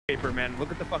newspaper, man.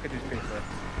 Look at the fucking newspaper.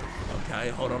 Okay,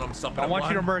 hold on. I'm stopping. I want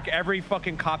you to murk every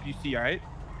fucking cop you see, all right?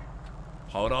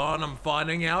 Hold on, I'm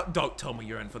finding out. Don't tell me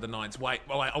you're in for the nines. Wait,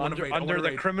 I want to read. Under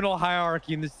the criminal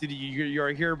hierarchy in the city, you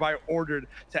are hereby ordered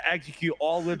to execute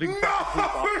all living police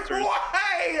officers.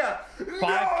 Way!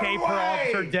 5K per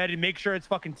officer dead, and make sure it's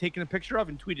fucking taken a picture of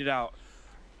and tweet it out.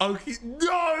 Okay,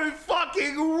 no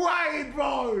fucking way,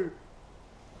 bro.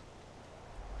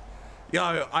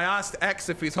 Yo, I asked X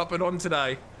if he's hopping on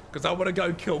today because I want to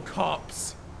go kill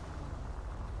cops.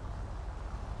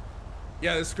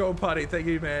 Yeah, the school party. Thank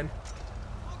you, man.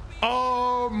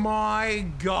 Oh my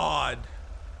god.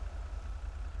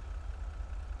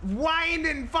 Wayne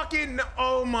and fucking,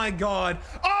 oh my god.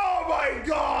 Oh my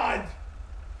god.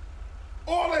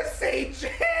 All a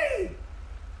CG.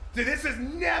 Dude, this has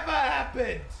never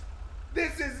happened.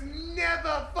 This has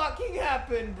never fucking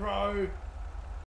happened, bro.